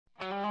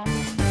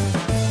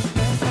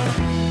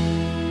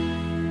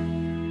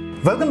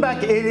Welcome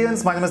back,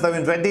 aliens. My name is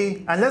Naveen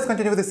Reddy, and let's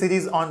continue with the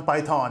series on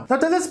Python. Now,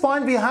 to this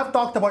point, we have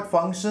talked about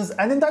functions,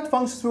 and in that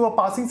functions, we were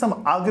passing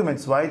some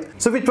arguments, right?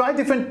 So we tried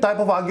different type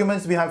of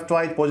arguments. We have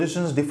tried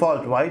positions,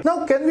 default, right?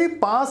 Now, can we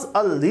pass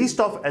a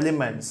list of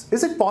elements?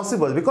 Is it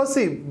possible? Because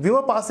see, we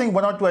were passing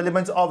one or two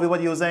elements, or we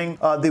were using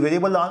the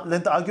variable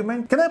length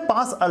argument. Can I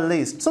pass a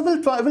list? So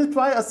we'll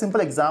try a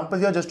simple example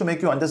here just to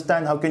make you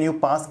understand how can you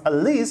pass a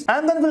list,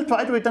 and then we'll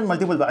try to return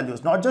multiple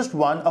values, not just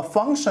one. A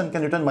function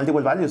can return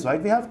multiple values, right?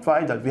 We have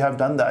tried that. We have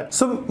done that.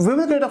 So we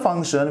will create a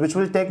function which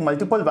will take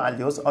multiple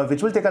values, or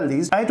which will take a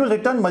list, and it will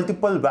return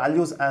multiple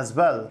values as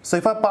well. So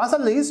if I pass a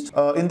list,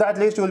 in that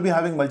list you will be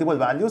having multiple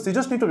values. You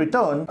just need to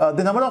return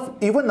the number of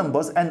even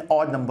numbers and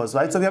odd numbers,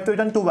 right? So we have to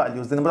return two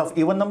values, the number of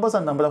even numbers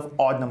and number of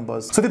odd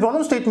numbers. So the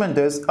problem statement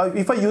is,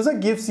 if a user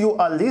gives you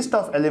a list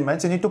of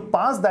elements, you need to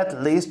pass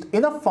that list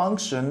in a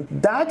function.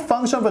 That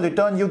function will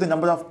return you the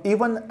number of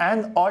even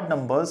and odd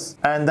numbers,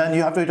 and then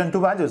you have to return two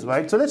values,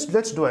 right? So let's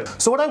do it.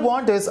 So what I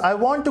want is, I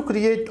want to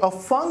create a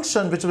function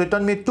which will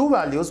return me two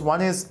values.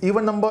 One is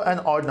even number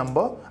and odd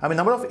number. I mean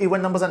number of even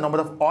numbers and number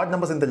of odd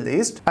numbers in the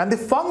list. And the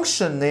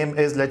function name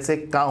is, let's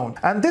say, count.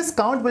 And this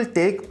count will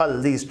take a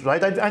list,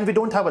 right? And we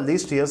don't have a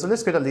list here, so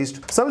let's create a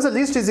list. So the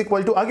list is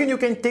equal to, again, you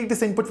can take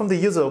this input from the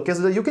user, okay?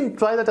 So you can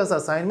try that as an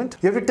assignment.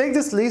 You have to take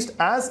this list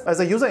as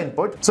a user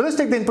input. So let's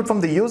take the input from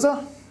the user.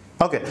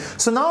 Okay,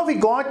 so now we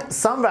got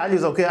some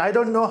values, okay? I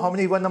don't know how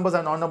many even numbers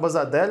and odd numbers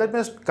are there. Let me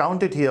just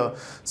count it here.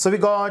 So we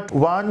got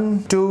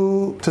 1,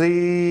 2,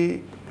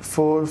 3,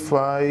 4,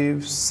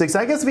 5, 6.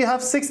 I guess we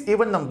have 6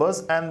 even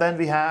numbers, and then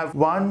we have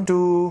 1,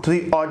 2,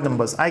 3 odd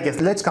numbers. I guess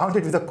let's count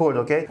it with the code,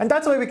 okay? And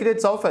that's why we create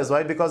software,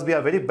 right? Because we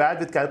are very bad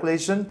with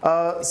calculation.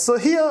 So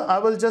here I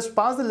will just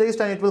pass the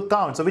list and it will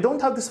count. So we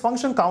don't have this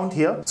function count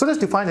here. So let's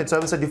define it. So I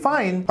will say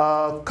define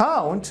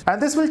count,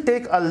 and this will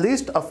take a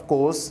list, of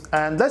course,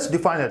 and let's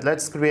define it.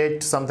 Let's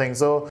create something.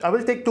 So I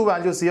will take two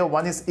values here.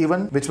 One is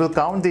even, which will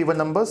count the even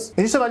numbers.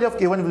 Initial value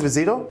of even will be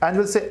 0, and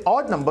we'll say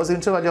odd numbers.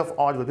 Initial value of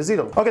odd will be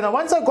 0. Okay, now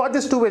once I got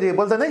these two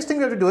variable, the next thing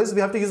we have to do is we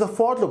have to use a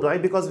for loop,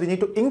 right? Because we need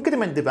to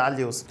increment the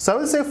values. So I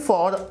will say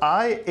for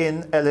I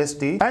in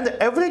LST, and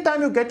every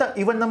time you get an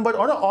even number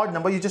or an odd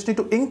number, you just need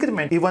to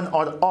increment even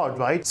or odd,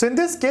 right? So in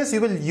this case,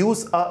 you will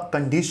use a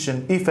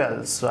condition, if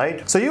else,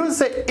 right? So you will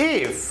say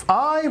if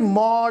I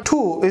mod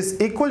 2 is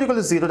equal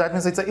to 0, that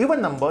means it's an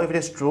even number. If it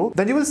is true,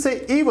 then you will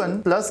say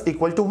even plus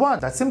equal to 1.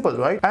 That's simple,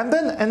 right? And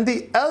then in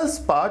the else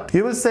part,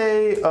 you will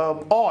say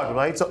odd,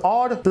 right? So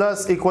odd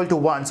plus equal to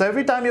 1. So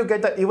every time you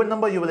get the even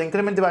number, you will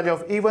increment the value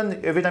of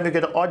even. Every time you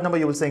get an odd number,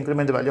 you will say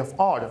increment the value of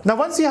odd. Now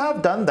once you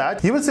have done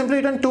that, you will simply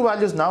return two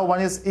values now.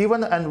 One is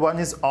even and one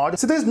is odd.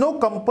 So there is no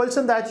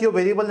compulsion that your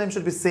variable name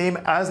should be same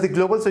as the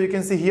global. So you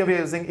can see here we are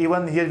using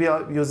even, here we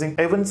are using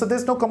even. So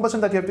there's no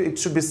compulsion that you have to, it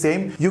should be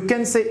same. You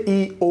can say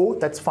EO,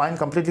 that's fine,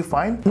 completely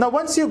fine. Now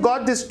once you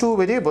got these two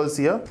variables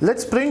here,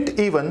 let's print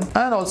even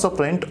and also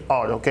print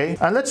odd, okay?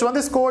 And let's run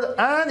this code,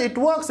 and it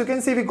works. You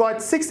can see we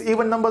got 6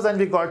 even numbers and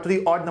we got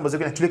 3 odd numbers. You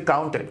can actually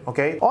count it,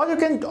 okay? Or you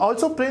can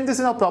also print this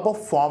in a proper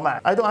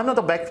format. I'm not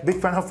a big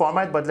fan of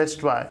format, but let's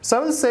try. So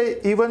I will say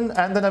even,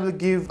 and then I will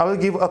give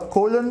a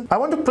colon. I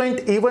want to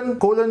print even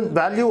colon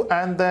value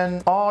and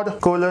then odd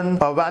colon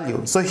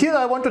value. So here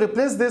I want to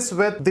replace this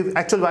with the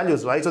actual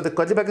values, right? So the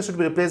curly bracket should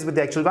be replaced with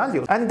the actual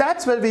value, and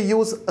that's where we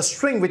use a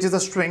string, which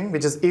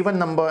is even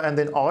number and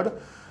then odd.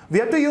 We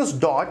have to use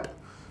dot.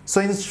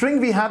 So in string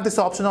we have this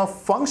option of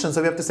function,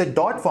 so we have to say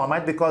dot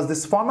format, because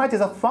this format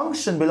is a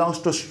function belongs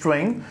to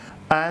string,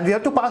 and we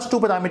have to pass two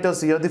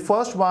parameters here. The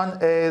first one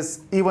is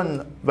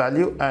even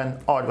value and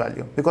odd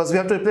value, because we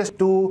have to replace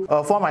two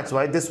formats,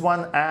 right? This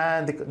one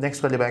and the next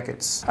curly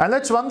brackets. And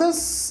let's run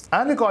this,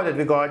 and we got it.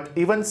 We got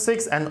even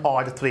 6 and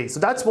odd 3. So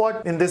that's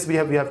what in this we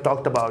have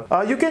talked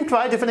about. You can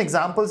try different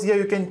examples here.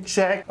 You can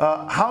check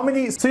how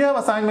many. So you have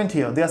assignment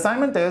here. The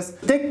assignment is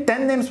take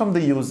 10 names from the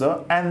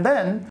user and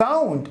then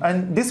count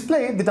and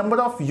display the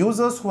number of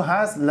users who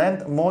has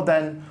length more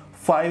than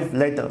 5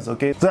 letters,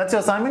 okay? So that's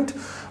your assignment.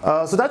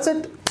 So that's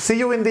it. See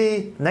you in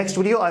the next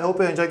video. I hope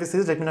you enjoyed this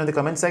series. Let me know in the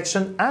comment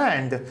section,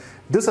 and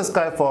do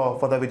subscribe for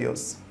further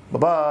videos.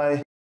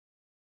 Bye-bye.